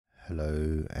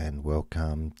Hello and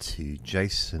welcome to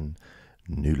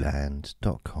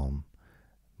jasonnewland.com.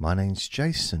 My name's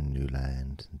Jason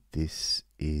Newland. This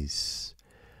is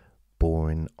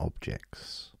Boring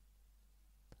Objects.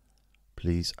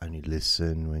 Please only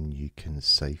listen when you can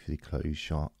safely close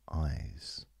your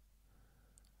eyes.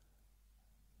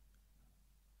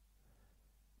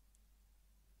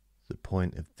 The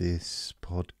point of this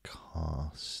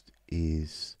podcast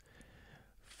is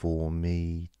for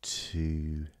me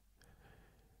to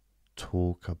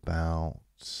talk about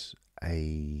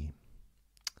a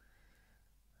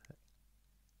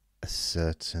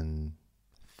certain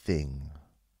thing.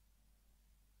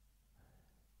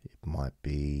 It might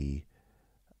be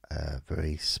a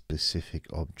very specific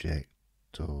object,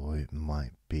 or it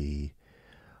might be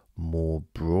more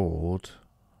broad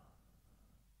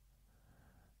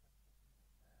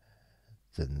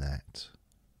than that.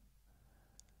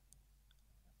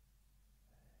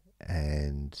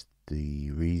 And the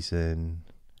reason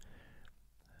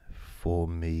for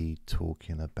me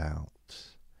talking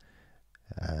about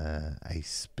a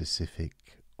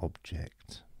specific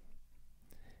object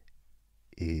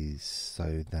is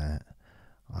so that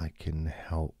I can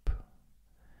help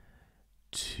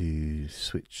to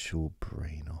switch your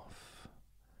brain off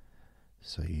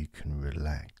so you can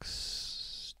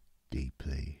relax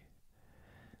deeply,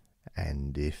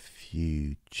 and if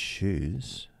you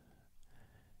choose,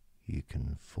 you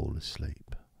can fall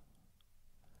asleep.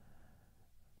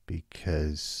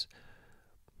 Because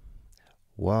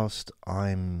whilst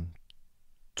I'm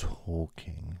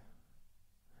talking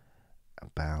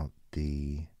about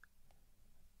the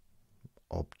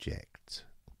object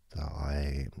that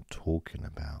I am talking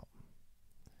about,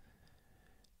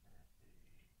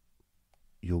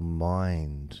 your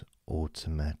mind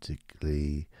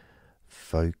automatically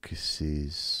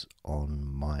focuses on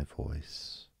my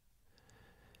voice.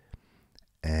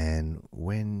 And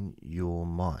when your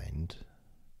mind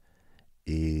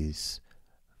is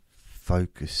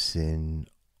focusing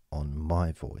on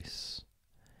my voice,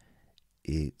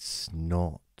 it's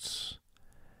not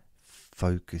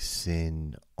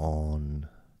focusing on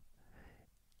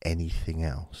anything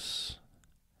else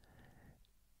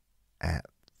at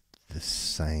the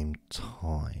same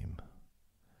time,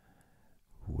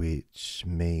 which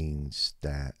means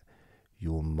that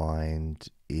your mind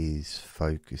is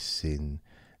focusing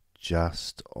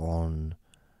just on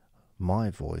my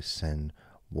voice and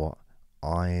what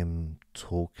I am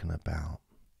talking about.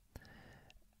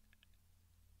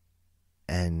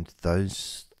 And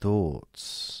those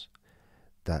thoughts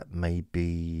that maybe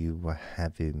you were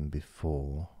having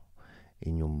before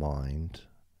in your mind,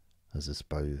 as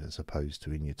opposed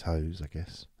to in your toes, I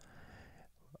guess,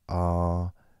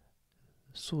 are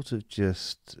sort of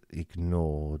just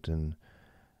ignored, and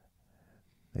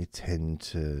they tend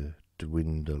to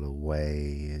dwindle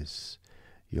away as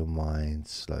your mind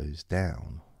slows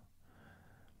down,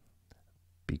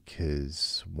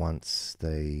 because once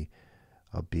they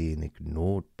are being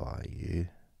ignored by you,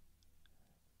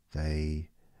 they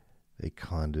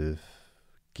kind of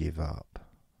give up.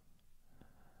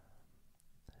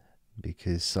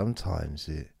 Because sometimes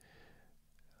I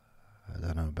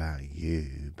don't know about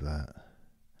you, but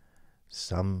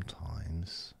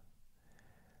sometimes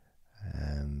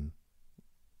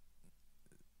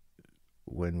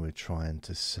when we're trying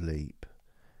to sleep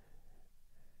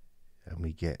and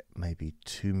we get maybe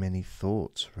too many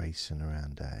thoughts racing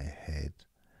around our head,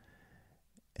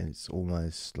 and it's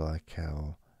almost like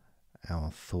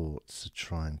our thoughts are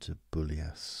trying to bully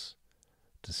us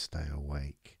to stay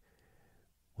awake,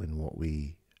 when what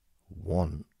we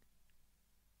want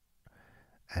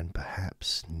and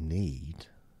perhaps need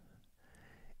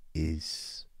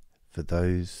is for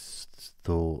those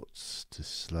thoughts to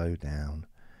slow down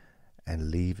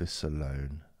and leave us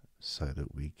alone so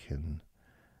that we can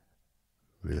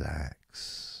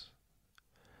relax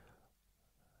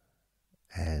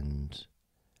and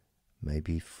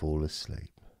maybe fall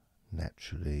asleep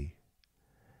naturally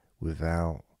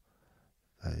without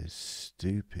those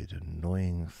stupid,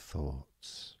 annoying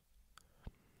thoughts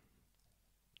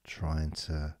trying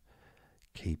to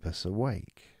keep us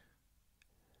awake.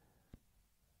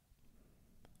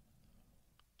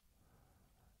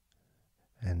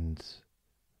 And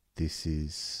this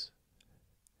is,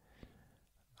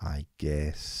 I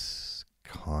guess,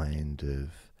 kind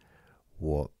of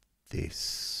what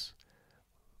this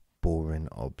Boring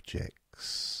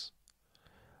Objects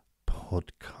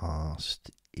podcast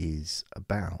is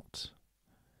about.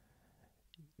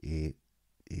 It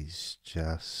is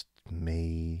just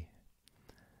me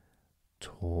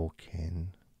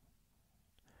talking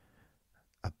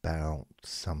about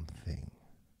something.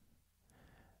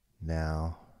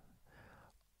 Now,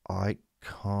 I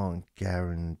can't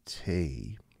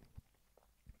guarantee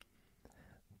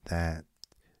that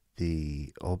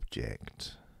the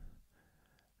object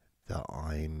that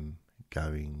I'm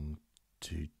going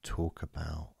to talk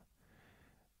about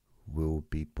will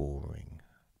be boring,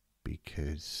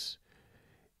 because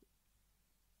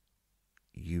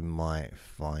you might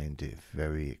find it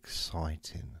very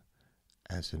exciting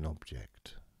as an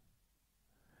object.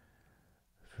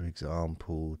 For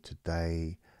example,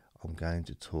 today I'm going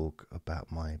to talk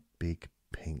about my big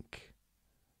pink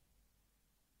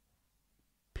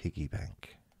piggy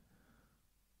bank.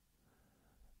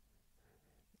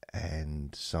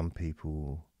 And some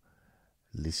people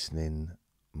listening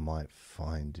might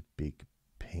find big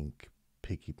pink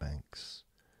piggy banks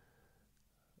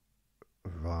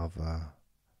rather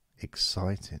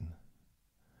exciting,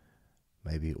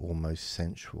 maybe almost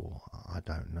sensual. I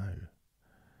don't know.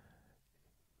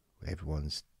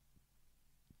 Everyone's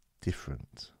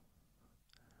different.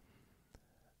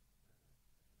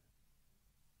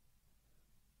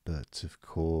 But of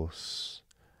course,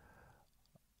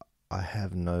 I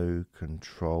have no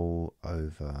control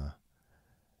over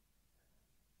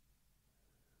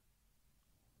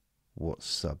what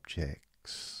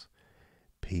subjects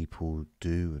people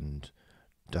do and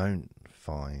don't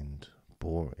find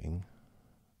boring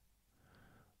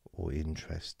or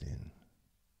interesting.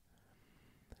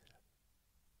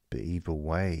 But either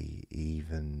way,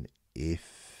 even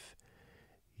if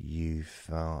you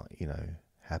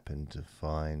happen to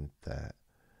find that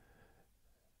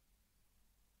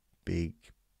big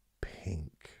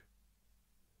pink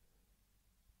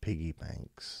piggy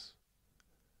banks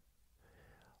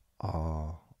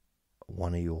are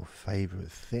one of your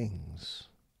favorite things,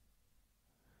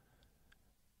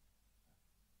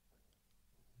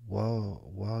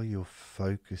 while you're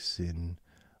focusing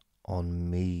on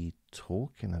me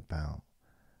talking about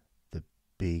the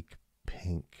big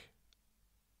pink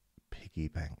piggy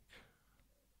bank,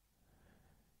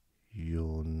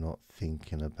 you're not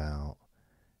thinking about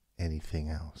anything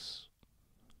else,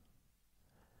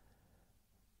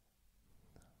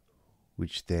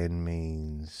 which then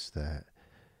means that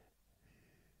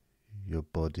your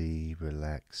body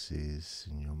relaxes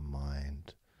and your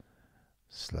mind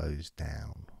slows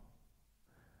down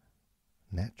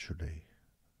naturally.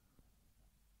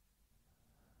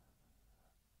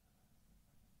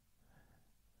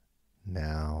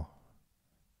 Now,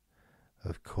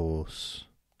 of course,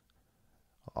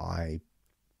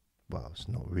 it's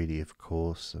not really of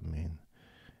course, I mean,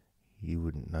 you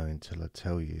wouldn't know until I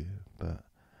tell you, but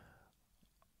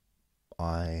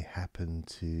I happen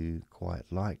to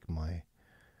quite like my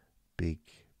big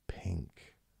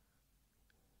pink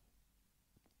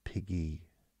piggy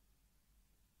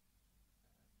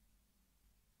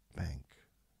bank.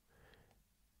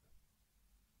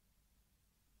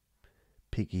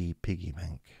 Piggy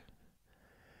bank.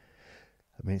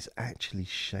 I mean, it's actually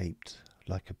shaped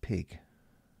like a pig.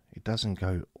 It doesn't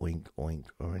go oink oink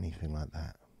or anything like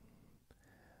that,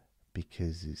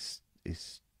 because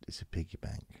it's a piggy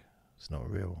bank. It's not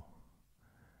real.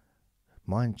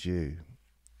 Mind you,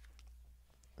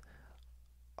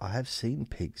 I have seen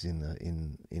pigs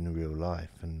in real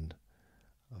life, and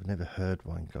I've never heard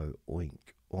one go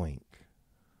oink oink.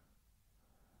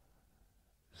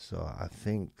 So I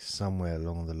think somewhere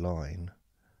along the line,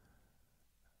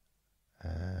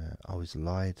 I was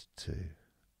lied to.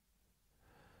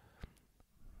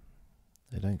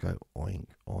 They don't go oink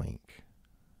oink.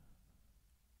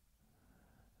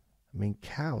 I mean,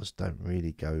 cows don't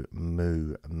really go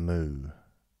moo moo.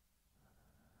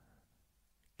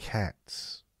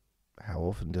 Cats, how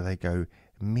often do they go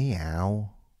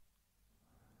meow?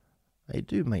 They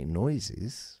do make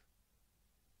noises.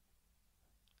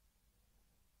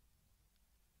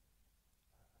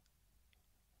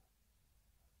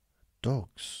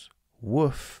 Dogs,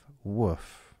 woof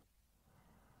woof.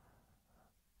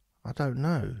 I don't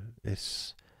know.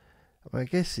 I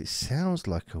guess it sounds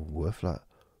like a woof, like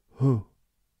hoo,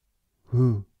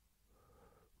 hoo,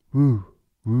 woo,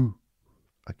 woo,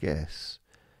 I guess.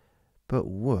 But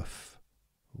woof,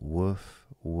 woof,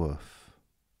 woof.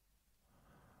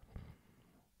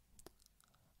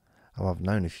 Oh, I've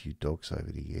known a few dogs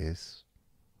over the years.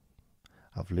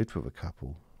 I've lived with a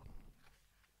couple.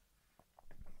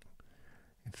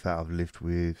 In fact, I've lived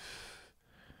with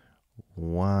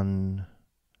one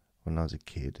when I was a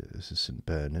kid. It was a St.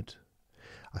 Bernard.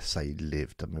 I say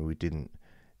lived, I mean, we didn't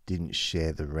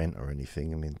share the rent or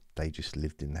anything. I mean, they just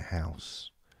lived in the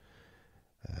house.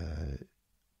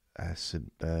 A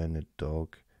St. Bernard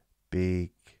dog,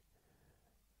 big,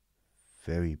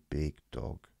 very big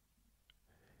dog,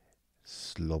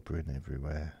 slobbering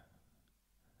everywhere,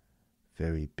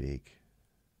 very big.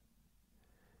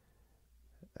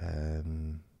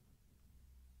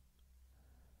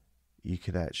 You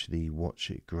could actually watch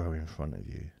it grow in front of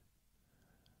you.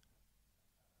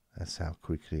 That's how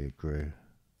quickly it grew.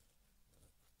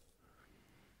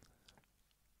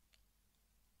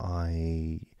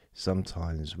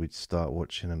 Sometimes we'd start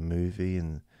watching a movie,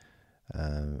 and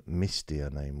Misty, her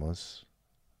name was.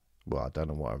 Well, I don't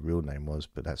know what her real name was,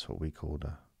 but that's what we called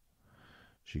her.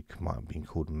 She might have been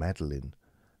called Madeline.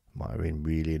 Might have been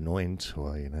really annoying to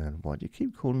her, you know. Why do you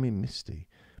keep calling me Misty?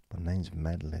 My name's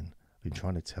Madeline. I've been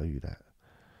trying to tell you that.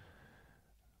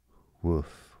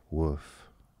 Woof, woof.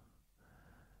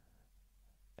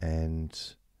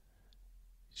 And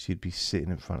she'd be sitting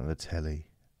in front of the telly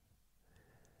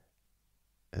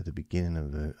at the beginning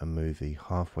of a movie.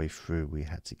 Halfway through, we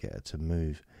had to get her to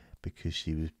move because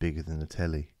she was bigger than the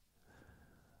telly.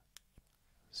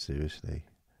 Seriously.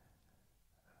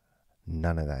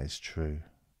 None of that is true.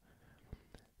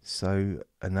 So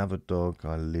another dog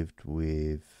I lived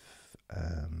with,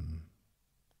 I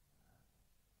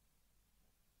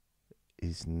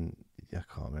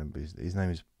can't remember, his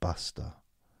name is Buster,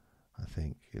 I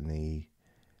think, and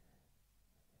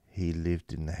he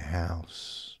lived in the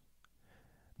house.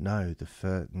 No,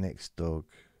 the next dog,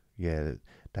 yeah,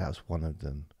 that was one of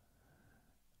them.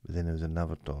 But then there was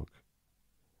another dog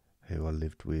who I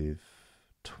lived with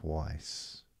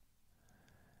twice.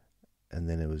 And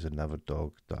then there was another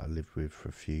dog that I lived with for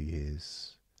a few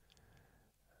years.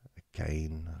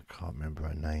 Again, I can't remember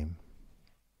her name.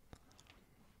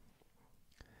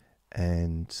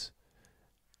 And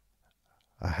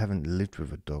I haven't lived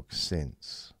with a dog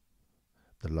since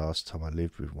the last time I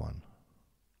lived with one.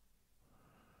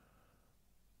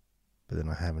 But then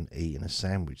I haven't eaten a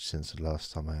sandwich since the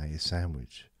last time I ate a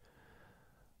sandwich.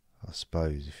 I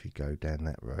suppose if you go down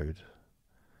that road.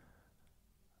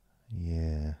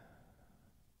 Yeah.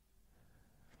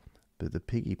 But the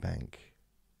piggy bank,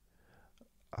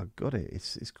 I got it.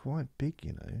 It's quite big,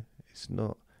 you know. It's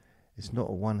not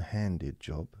a one-handed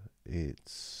job. You'd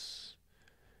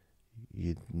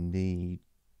need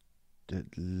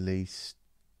at least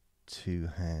 2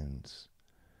 hands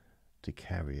to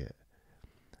carry it.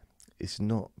 It's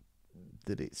not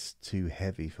that it's too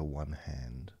heavy for one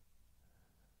hand.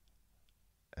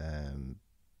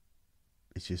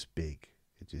 It's just big.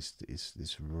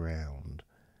 It's round.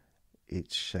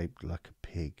 It's shaped like a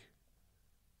pig.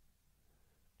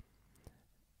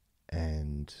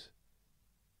 And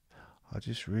I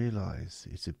just realised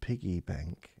it's a piggy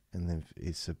bank, and then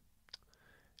it's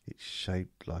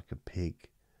shaped like a pig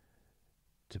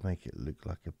to make it look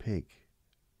like a pig.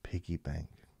 Piggy bank.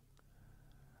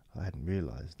 I hadn't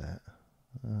realised that.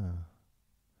 I've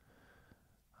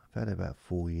had it about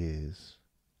 4 years.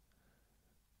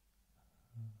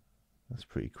 That's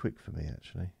pretty quick for me,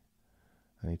 actually.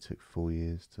 Only took 4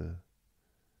 years to.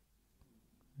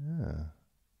 Yeah.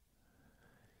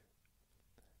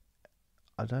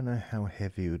 I don't know how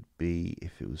heavy it would be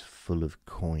if it was full of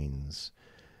coins,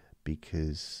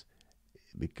 because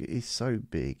it's so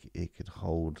big it could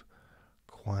hold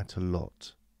quite a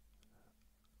lot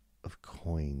of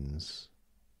coins.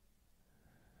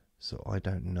 So I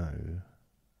don't know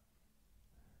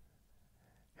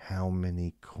how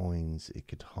many coins it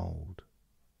could hold.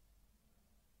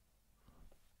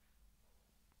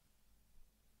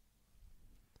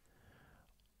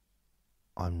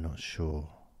 I'm not sure,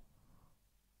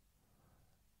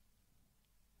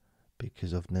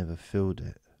 because I've never filled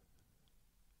it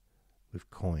with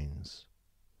coins.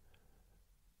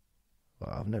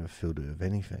 Well, I've never filled it with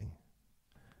anything.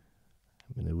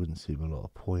 I mean, there wouldn't seem a lot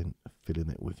of point filling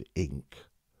it with ink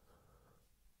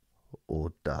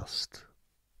or dust.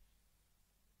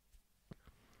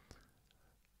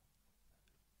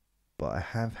 But I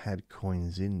have had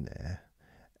coins in there,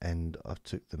 and I've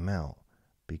took them out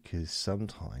because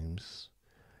sometimes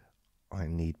I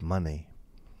need money.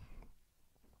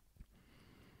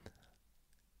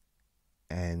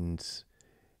 And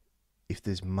if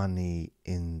there's money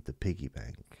in the piggy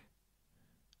bank,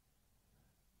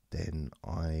 then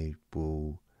I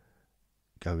will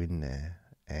go in there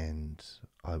and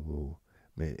I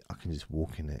can just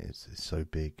walk in it. It's so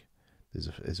big.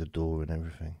 There's a door and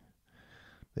everything.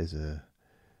 There's a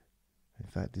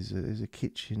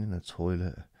kitchen and a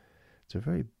toilet. It's a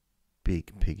very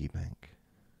big piggy bank.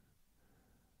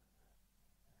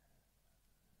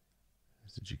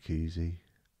 There's a jacuzzi.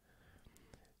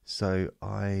 So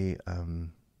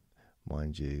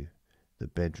mind you, the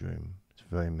bedroom is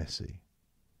very messy.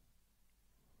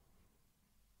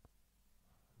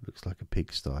 Looks like a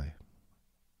pigsty.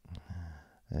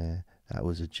 That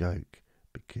was a joke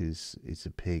because it's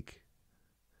a pig.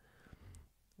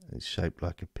 it's shaped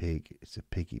like a pig. It's a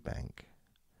piggy bank.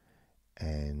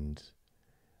 And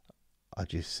I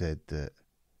just said that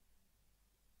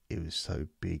it was so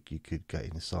big you could get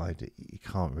inside it. You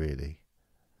can't really.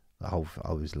 I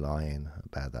was lying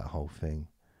about that whole thing.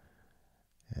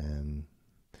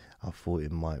 I thought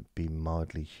it might be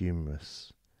mildly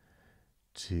humorous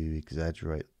to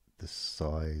exaggerate the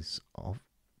size of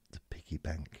the piggy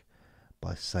bank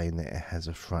by saying that it has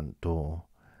a front door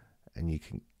and you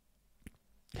can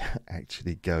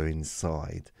actually go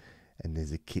inside and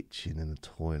there's a kitchen and a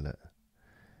toilet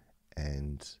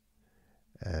and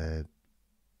a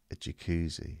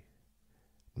jacuzzi.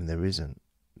 I mean,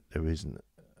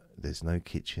 there's no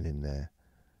kitchen in there.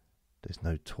 There's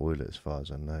no toilet as far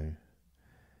as I know.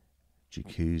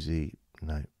 Jacuzzi,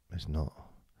 no, there's not.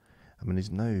 I mean,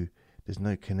 there's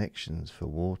no connections for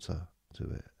water to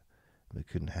it. We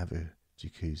couldn't have a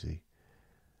jacuzzi.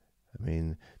 I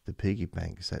mean, the piggy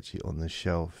bank is actually on the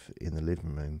shelf in the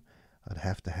living room. I'd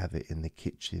have to have it in the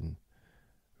kitchen,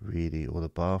 really, or the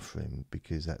bathroom,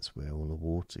 because that's where all the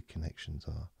water connections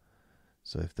are.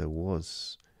 So if there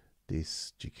was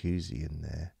this jacuzzi in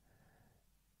there,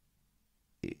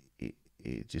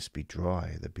 it'd just be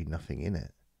dry. There'd be nothing in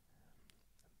it,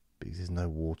 because there's no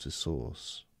water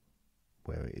source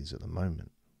where it is at the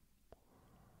moment.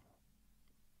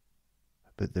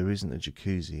 But there isn't a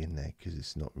jacuzzi in there because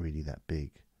it's not really that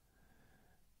big,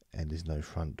 and there's no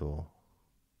front door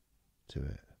to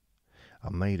it. I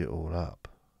made it all up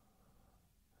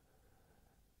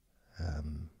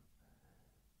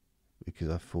because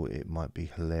I thought it might be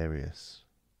hilarious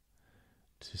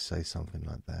to say something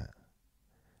like that.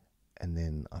 And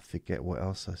then I forget what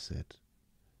else I said.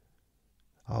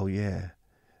 Oh yeah,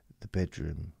 the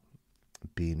bedroom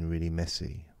being really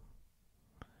messy.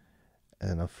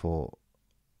 And I thought,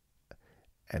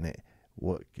 and it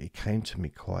came to me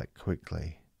quite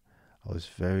quickly. I was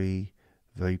very,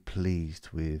 very pleased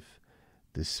with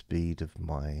the speed of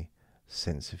my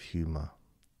sense of humour.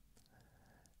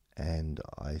 And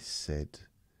I said,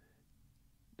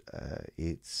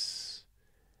 it's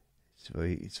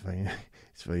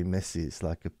very messy. It's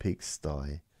like a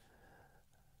pigsty.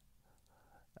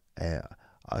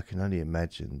 I can only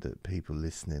imagine that people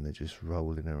listening are just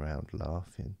rolling around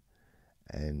laughing,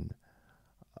 and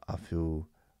I feel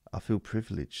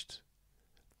privileged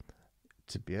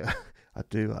to be. I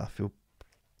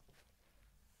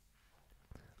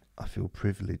feel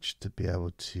privileged to be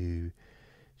able to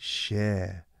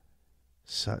share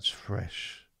such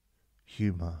fresh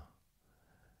humour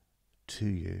to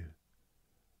you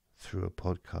through a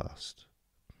podcast.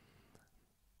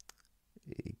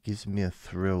 It gives me a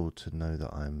thrill to know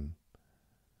that I'm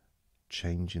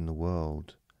changing the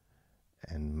world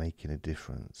and making a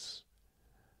difference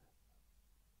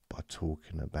by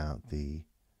talking about the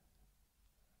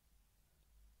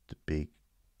big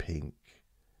pink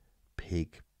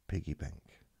piggy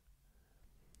bank.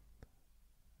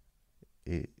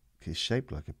 It's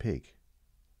shaped like a pig.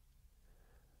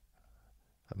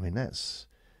 I mean, that's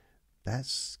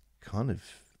kind of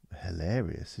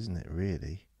hilarious, isn't it,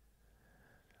 really?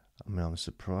 I mean, I'm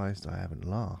surprised I haven't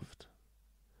laughed.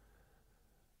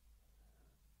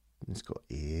 It's got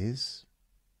ears.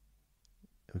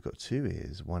 We've got two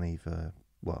ears, one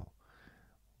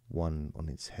on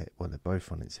its head. Well, they're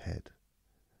both on its head.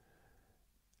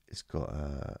 It's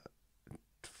got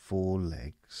 4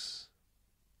 legs,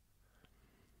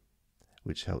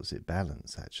 which helps it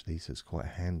balance, actually, so it's quite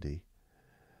handy.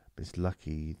 But it's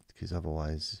lucky, because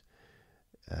otherwise,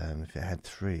 if it had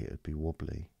 3, it would be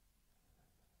wobbly.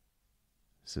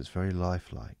 So it's very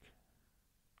lifelike.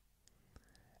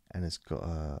 And it's got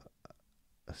a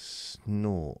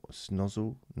snorter,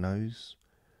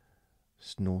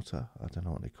 I don't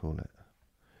know what they call it.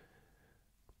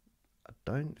 I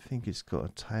don't think it's got a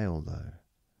tail though,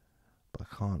 but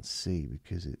I can't see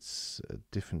because it's a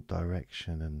different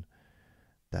direction, and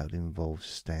that would involve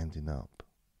standing up.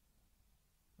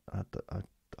 I'll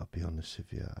be honest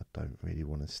with you, I don't really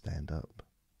want to stand up.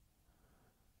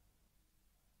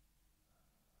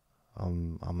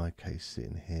 I'm okay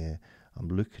sitting here. I'm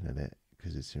looking at it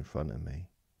because it's in front of me.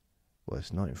 Well,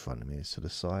 it's not in front of me, it's to the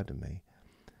side of me.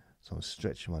 So I'm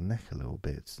stretching my neck a little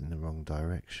bit. It's in the wrong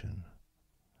direction.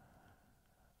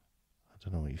 I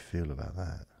don't know what you feel about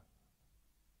that.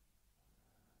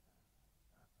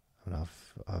 And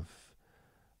I've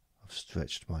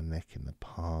stretched my neck in the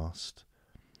past.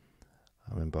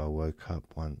 I remember I woke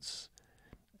up once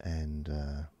and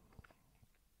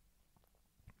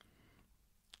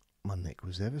my neck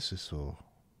was ever so sore.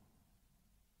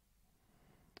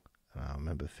 And I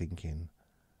remember thinking,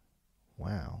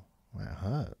 wow, that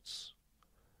hurts.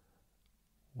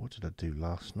 What did I do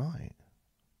last night?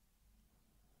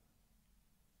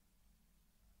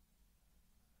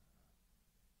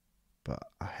 but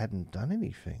I hadn't done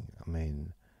anything. I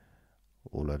mean,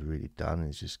 all I'd really done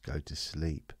is just go to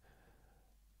sleep.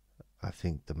 I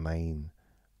think the main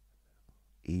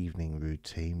evening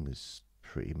routine was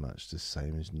pretty much the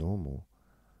same as normal.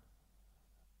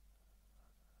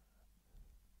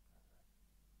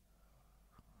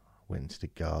 Went to the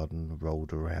garden,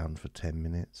 rolled around for 10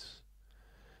 minutes,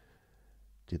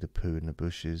 did a poo in the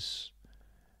bushes,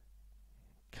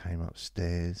 came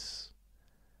upstairs,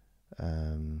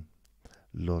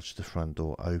 lodged the front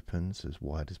door open so as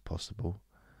wide as possible,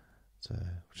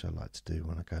 which I like to do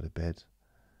when I go to bed.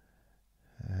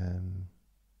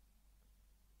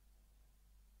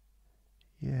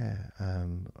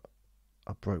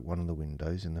 I broke one of the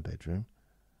windows in the bedroom.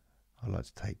 I like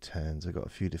to take turns. I've got a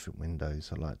few different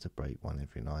windows. I like to break one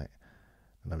every night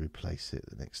and I replace it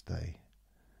the next day.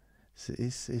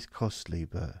 It's costly,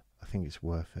 but I think it's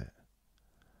worth it.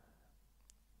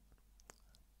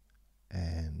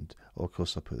 And of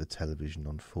course I put the television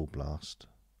on full blast.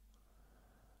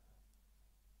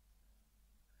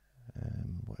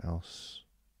 What else?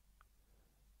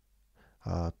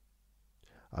 I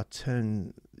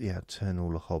turn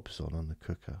all the hobs on the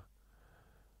cooker.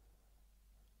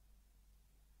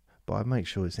 But I make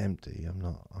sure it's empty.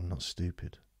 I'm not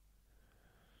stupid.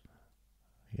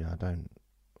 I don't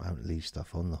leave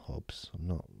stuff on the hobs. I'm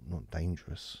not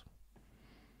dangerous.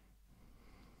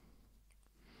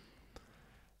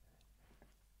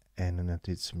 And then I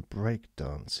did some break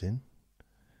dancing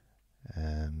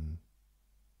in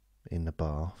the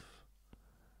bath.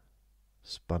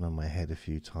 Spun on my head a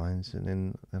few times, and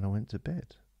then I went to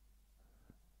bed.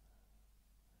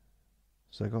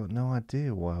 So I got no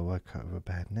idea why I woke up with a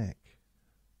bad neck.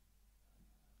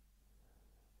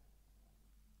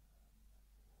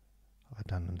 I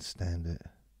don't understand it.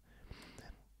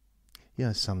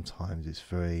 Sometimes it's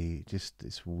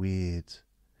it's weird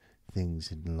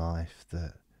things in life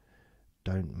that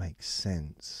don't make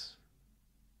sense.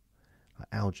 Like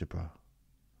algebra.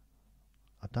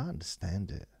 I don't understand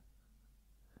it.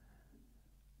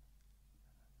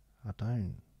 I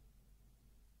don't.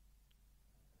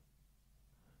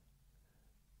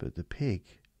 But the pig,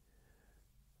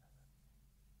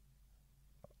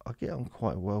 I get on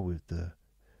quite well with the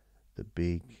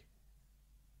big,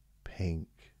 pink,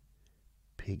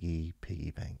 piggy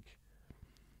bank.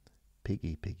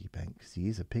 Piggy bank, because he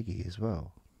is a piggy as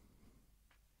well.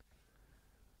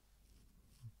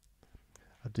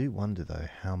 I do wonder though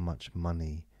how much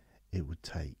money it would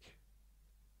take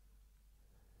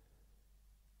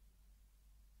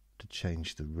to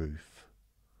change the roof.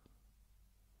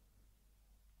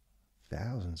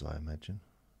 Thousands, I imagine.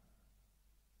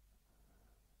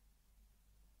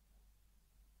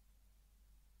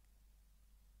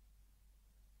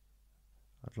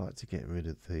 I'd like to get rid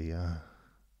of the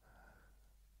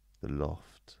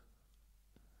loft.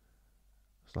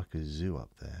 It's like a zoo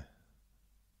up there.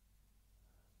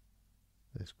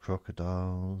 There's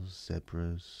crocodiles,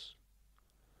 zebras,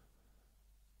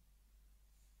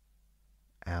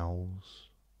 owls,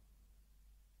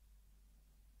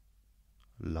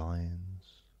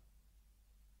 lions.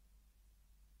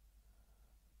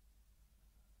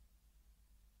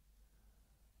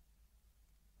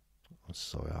 I'm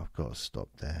sorry, I've got to stop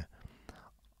there.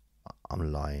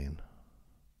 I'm lying.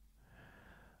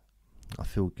 I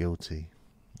feel guilty.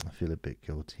 I feel a bit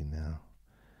guilty now.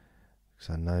 Because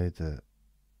I know that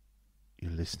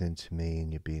you're listening to me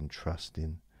and you're being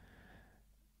trusting.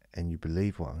 And you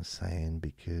believe what I'm saying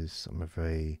because I'm a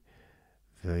very,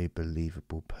 very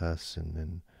believable person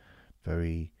and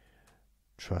very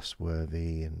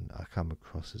trustworthy, and I come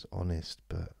across as honest,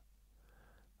 but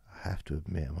I have to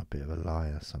admit I'm a bit of a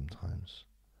liar sometimes.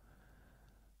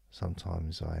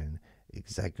 Sometimes I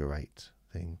exaggerate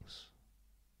things,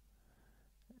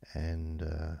 and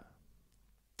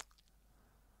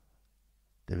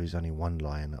there is only one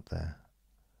lion up there,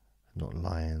 not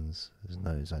lions.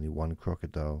 There's only one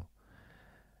crocodile,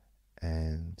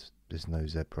 and there's no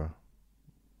zebra.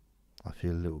 I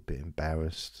feel a little bit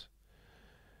embarrassed.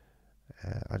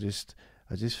 I just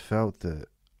felt that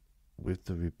with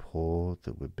the rapport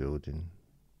that we're building,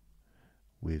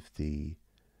 with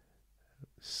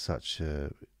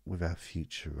with our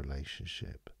future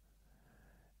relationship,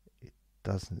 it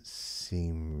doesn't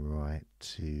seem right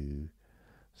to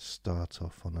start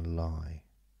off on a lie.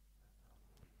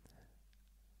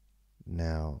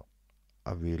 Now,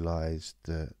 I realised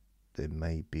that there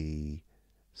may be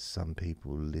some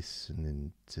people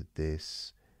listening to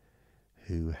this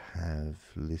who have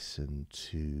listened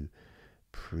to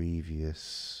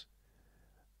previous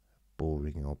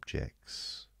boring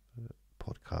objects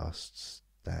podcasts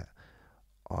that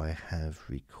I have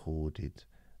recorded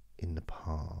in the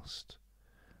past,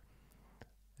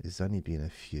 There's only been a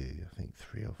few, I think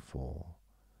 3 or 4,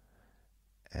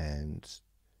 and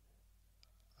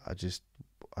I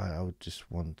would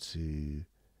just want to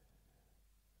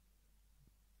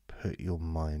put your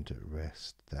mind at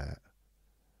rest that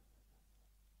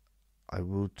I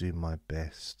will do my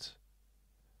best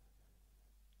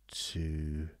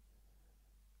to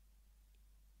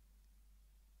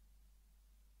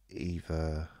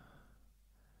either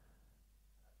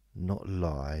not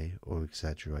lie or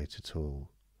exaggerate at all,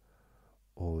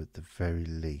 or at the very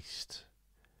least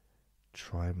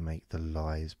try and make the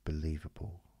lies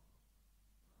believable.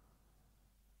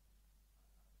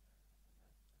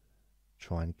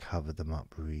 Try and cover them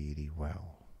up really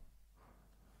well.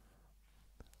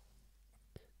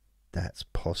 That's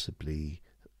possibly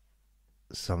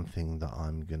something that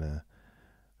I'm gonna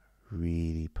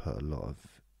really put a lot of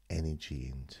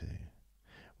energy into.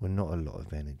 Well, not a lot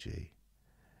of energy.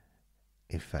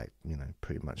 In fact,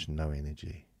 pretty much no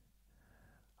energy.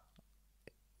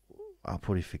 I'll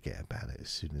probably forget about it as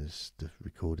soon as the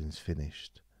recording's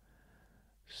finished.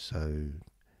 So,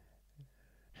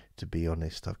 to be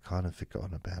honest, I've kind of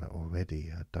forgotten about it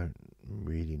already. I don't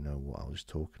really know what I was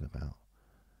talking about.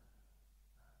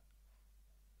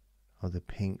 Oh, the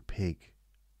pink pig.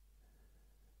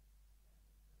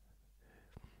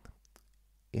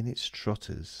 In its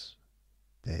trotters,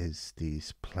 there's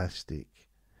these plastic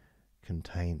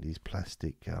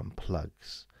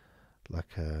plugs,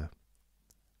 like a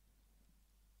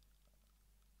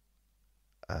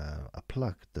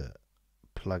plug that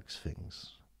plugs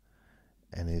things,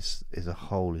 and there's a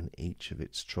hole in each of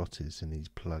its trotters, and these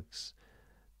plugs,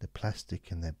 they're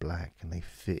plastic and they're black, and they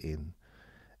fit in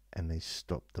and they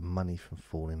stop the money from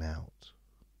falling out.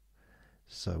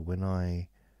 So when I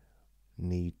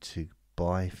need to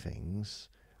buy things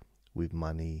with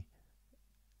money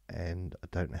and I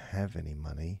don't have any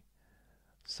money,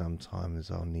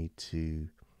 sometimes I'll need to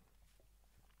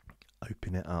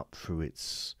open it up through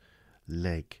its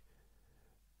leg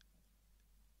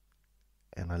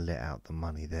and I let out the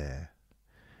money there.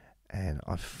 And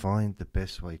I find the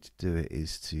best way to do it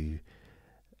is to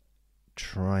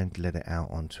try and let it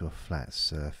out onto a flat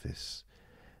surface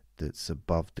that's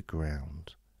above the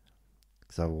ground,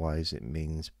 because otherwise it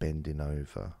means bending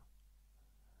over,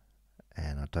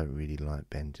 and I don't really like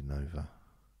bending over.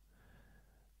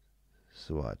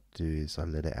 So what I do is I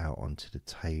let it out onto the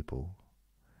table,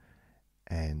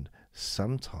 and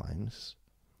sometimes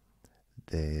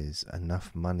there's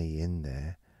enough money in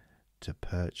there to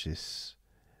purchase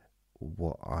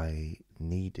what I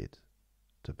needed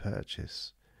to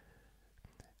purchase.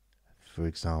 For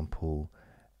example,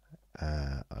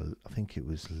 I think it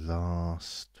was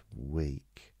last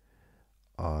week,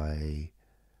 I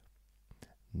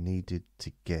needed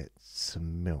to get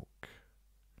some milk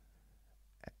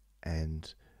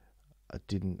and I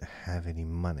didn't have any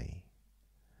money.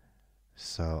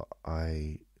 So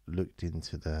I looked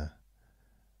into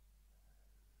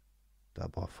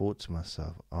I thought to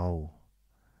myself, oh,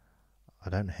 I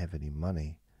don't have any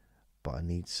money, but I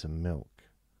need some milk.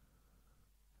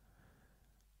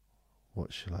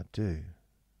 What shall I do?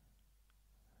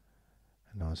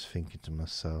 And I was thinking to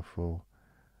myself, well,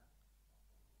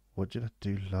 what did I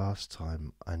do last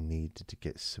time I needed to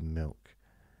get some milk?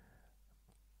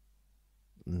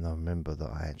 And I remember that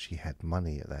I actually had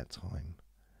money at that time,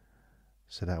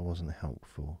 so that wasn't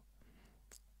helpful.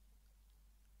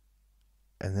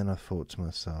 And then I thought to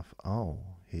myself, oh,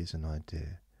 here's an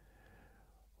idea.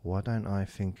 Why don't I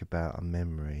think about a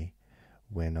memory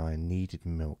when I needed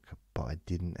milk but I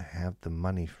didn't have the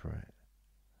money for it?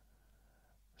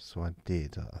 So I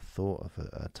did. I thought of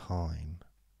a time.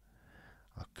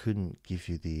 I couldn't give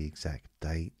you the exact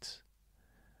date,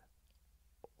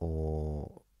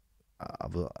 or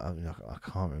I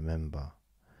can't remember.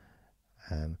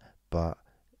 But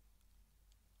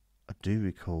I do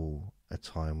recall a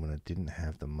time when I didn't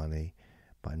have the money,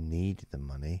 but I needed the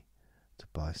money to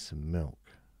buy some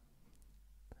milk.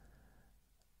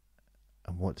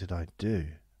 And what did I do?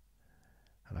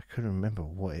 And I couldn't remember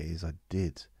what it is I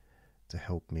did to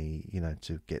help me,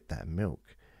 to get that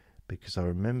milk, because I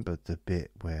remembered the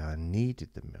bit where I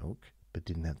needed the milk but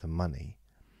didn't have the money.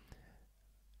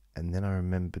 And then I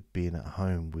remembered being at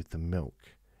home with the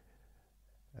milk,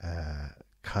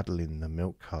 cuddling the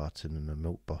milk carton and the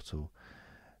milk bottle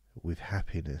with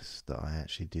happiness that I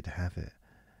actually did have it,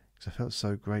 because I felt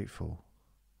so grateful,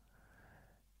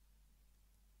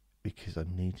 because I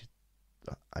needed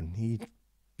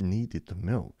the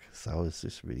milk. So I was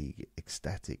just really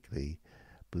ecstatically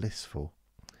blissful.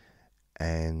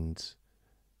 And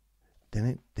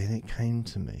then it came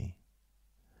to me.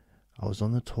 I was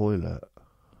on the toilet,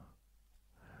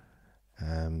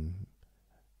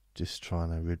 just trying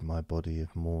to rid my body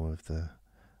of more of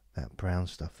that brown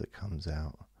stuff that comes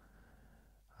out.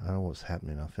 I don't know what's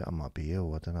happening. I think I might be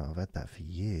ill. I don't know. I've had that for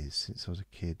years, since I was a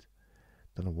kid.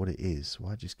 Don't know what it is.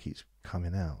 Why it just keeps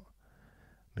coming out.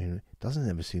 I mean, it doesn't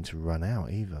ever seem to run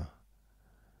out either.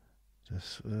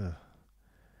 Just,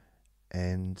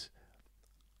 and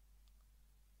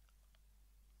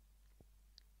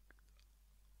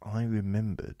I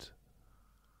remembered,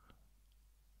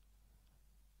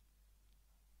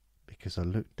 because I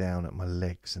looked down at my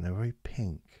legs and they're very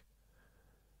pink.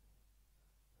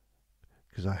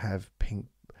 Because I have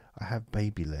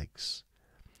baby legs.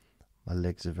 My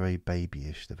legs are very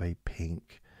babyish. They're very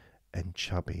pink and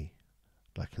chubby,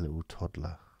 like a little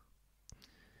toddler.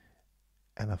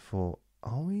 And I thought,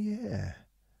 oh yeah,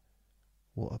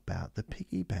 what about the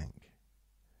piggy bank?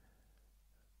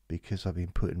 Because I've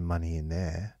been putting money in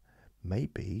there,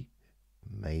 maybe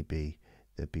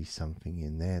there'd be something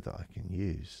in there that I can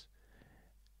use.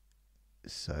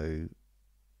 So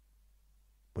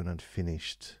when I'd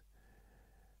finished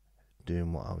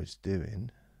doing what I was doing,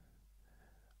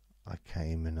 I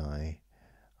came and I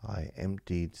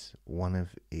emptied one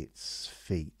of its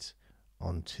feet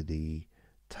onto the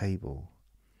table,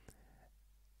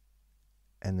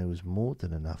 and there was more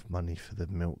than enough money for the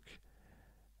milk.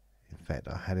 In fact,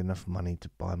 I had enough money to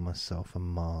buy myself a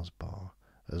Mars bar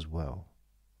as well.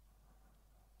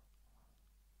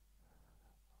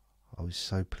 I was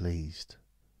so pleased.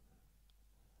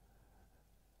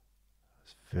 I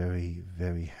was very,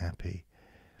 very happy.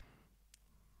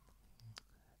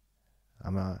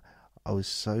 I was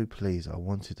so pleased. I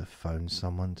wanted to phone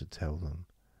someone to tell them,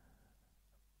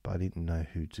 but I didn't know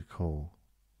who to call.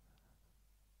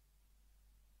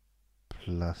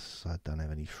 Plus, I don't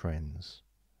have any friends.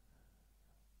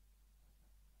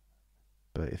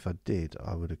 But if I did,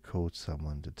 I would have called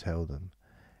someone to tell them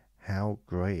how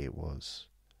great it was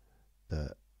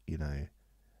that, you know,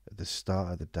 at the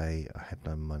start of the day I had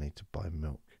no money to buy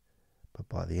milk. But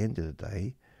by the end of the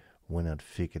day, when I'd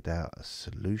figured out a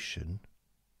solution,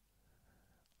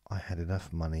 I had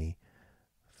enough money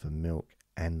for milk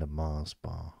and a Mars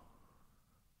bar.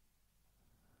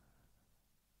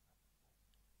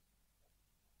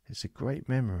 It's a great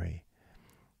memory.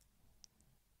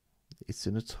 It's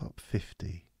in the top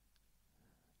 50.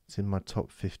 It's in my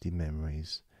top 50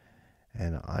 memories.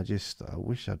 And I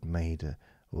wish I'd made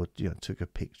took a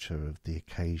picture of the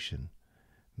occasion.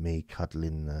 Me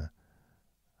cuddling the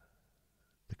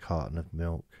carton of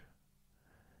milk.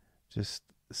 Just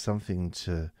something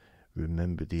to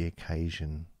remember the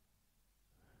occasion.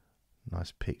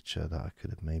 Nice picture that I could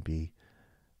have maybe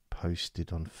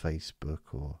posted on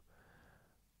Facebook or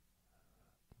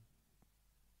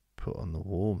put on the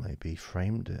wall, maybe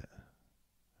framed it.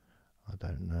 I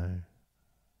don't know.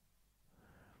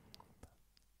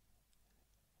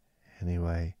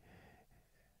 Anyway,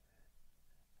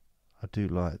 I do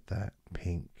like that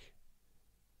big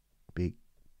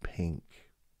pink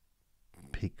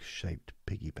pig-shaped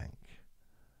piggy bank.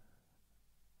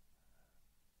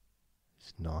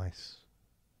 It's nice.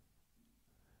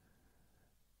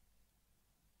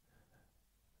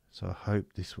 So I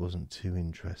hope this wasn't too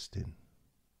interesting.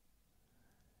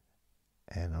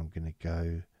 And I'm going to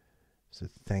go. So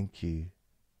thank you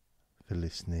for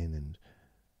listening and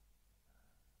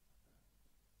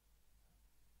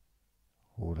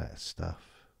all that stuff.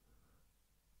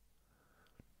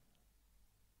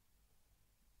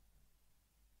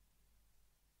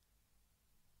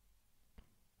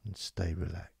 And stay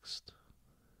relaxed.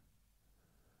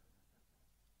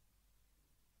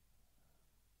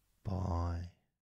 Bye.